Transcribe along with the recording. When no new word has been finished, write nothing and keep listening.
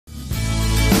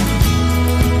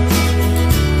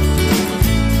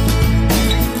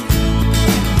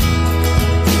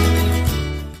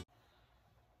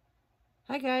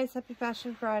guys, happy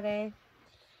Fashion Friday.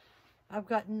 I've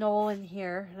got Nolan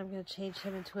here and I'm going to change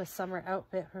him into a summer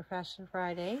outfit for Fashion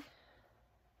Friday.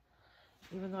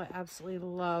 Even though I absolutely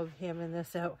love him in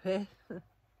this outfit.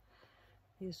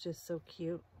 He's just so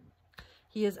cute.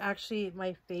 He is actually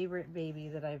my favorite baby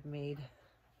that I've made.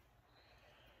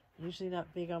 Usually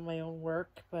not big on my own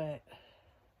work, but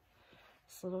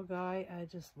this little guy, I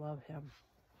just love him.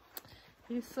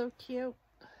 He's so cute.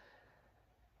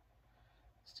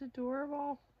 Just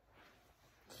adorable.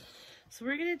 So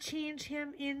we're going to change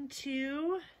him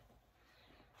into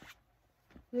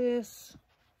this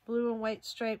blue and white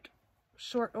striped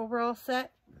short overall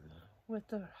set with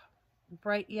the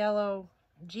bright yellow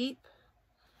Jeep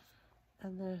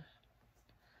and the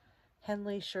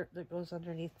Henley shirt that goes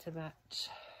underneath to match.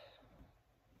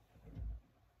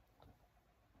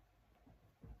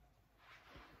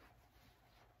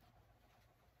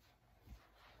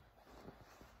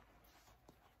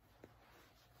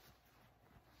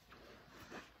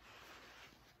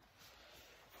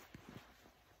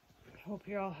 Hope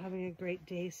you're all having a great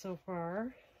day so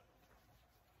far.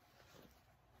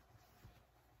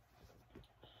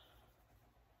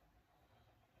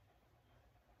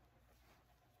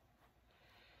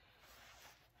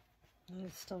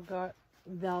 I've still got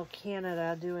Bell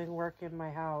Canada doing work in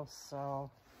my house, so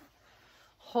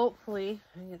hopefully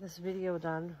I can get this video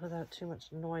done without too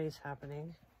much noise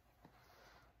happening.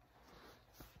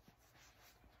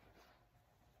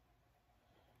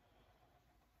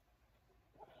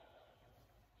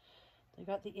 They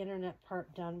got the internet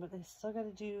part done, but they still got to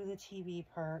do the TV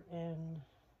part, and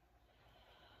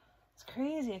it's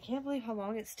crazy. I can't believe how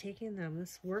long it's taking them.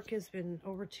 This work has been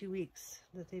over 2 weeks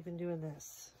that they've been doing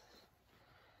this.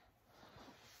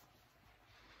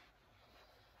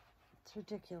 It's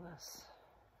ridiculous.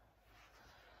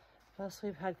 Plus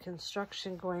we've had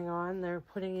construction going on. They're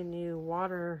putting in new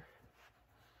water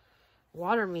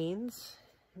mains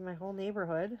in my whole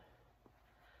neighborhood.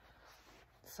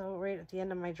 So right at the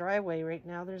end of my driveway right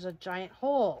now, there's a giant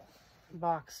hole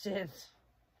boxed in.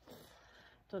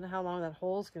 Don't know how long that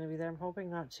hole's going to be there. I'm hoping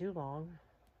not too long.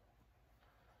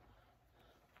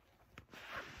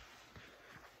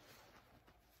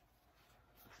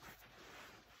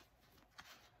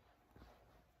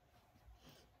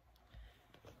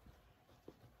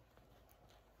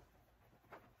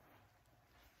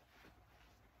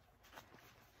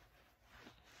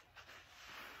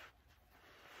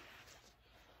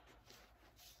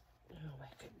 Oh my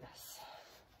goodness.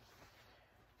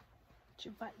 Put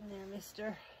your button there,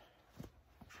 mister.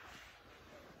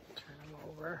 Turn him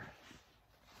over.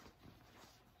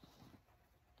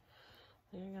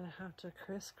 You're going to have to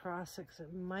crisscross it because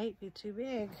it might be too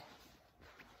big.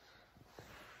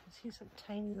 He's a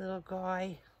tiny little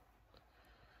guy.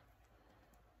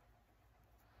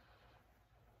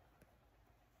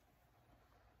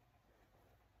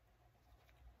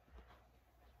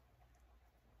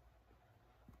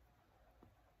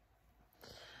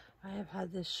 I have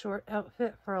had this short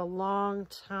outfit for a long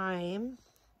time.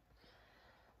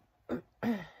 It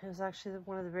was actually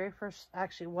one of the very first,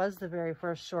 actually it was the very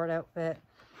first short outfit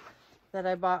that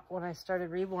I bought when I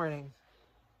started reborning.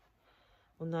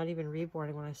 Well, not even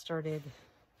reborning, when I started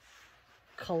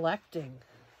collecting.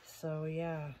 So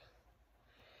yeah,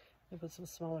 I put some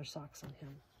smaller socks on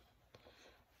him.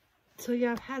 So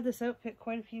yeah, I've had this outfit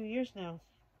quite a few years now.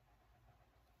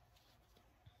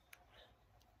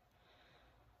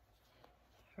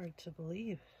 Hard to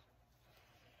believe.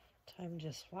 Time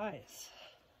just flies.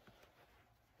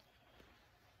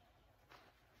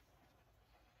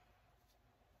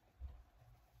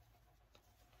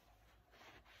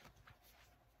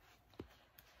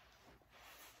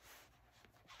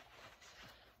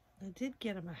 I did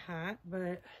get him a hat,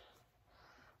 but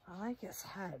I like his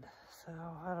head, so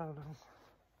I don't know.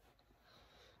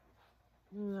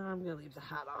 No, I'm gonna leave the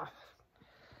hat off.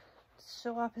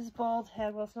 Show off his bald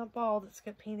head. Well, it's not bald, it's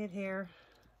got painted hair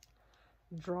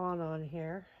drawn on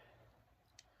here.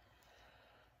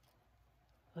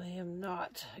 I am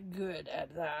not good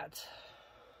at that.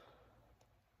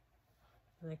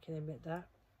 And I can admit that.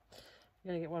 I'm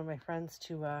gonna get one of my friends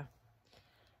to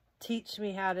teach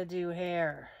me how to do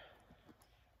hair.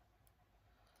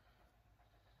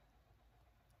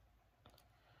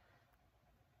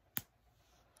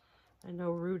 I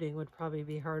know rooting would probably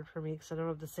be hard for me because I don't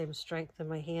have the same strength in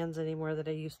my hands anymore that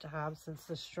I used to have since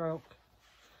the stroke.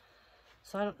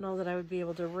 So I don't know that I would be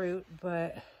able to root,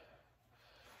 but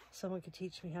someone could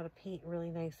teach me how to paint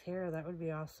really nice hair. That would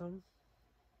be awesome.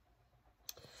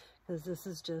 Because this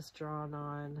is just drawn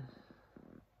on,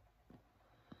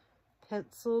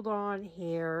 penciled on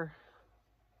hair,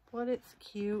 but it's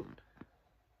cute.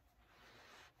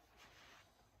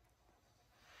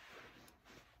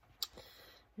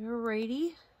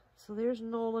 Alrighty. So there's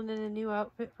Nolan in a new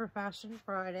outfit for Fashion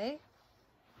Friday.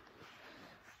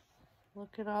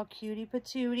 Looking all cutie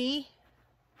patootie.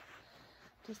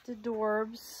 Just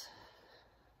adorbs.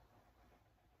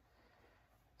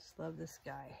 Just love this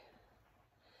guy.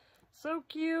 So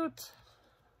cute.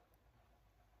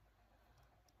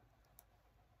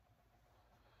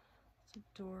 It's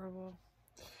adorable.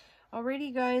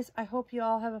 Alrighty guys, I hope you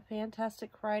all have a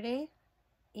fantastic Friday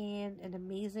and an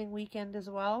amazing weekend as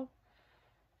well.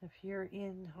 If you're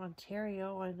in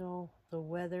Ontario, I know the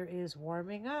weather is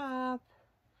warming up.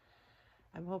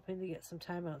 I'm hoping to get some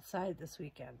time outside this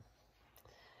weekend.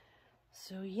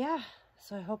 So yeah,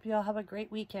 so I hope you all have a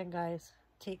great weekend, guys.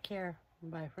 Take care.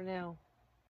 Bye for now.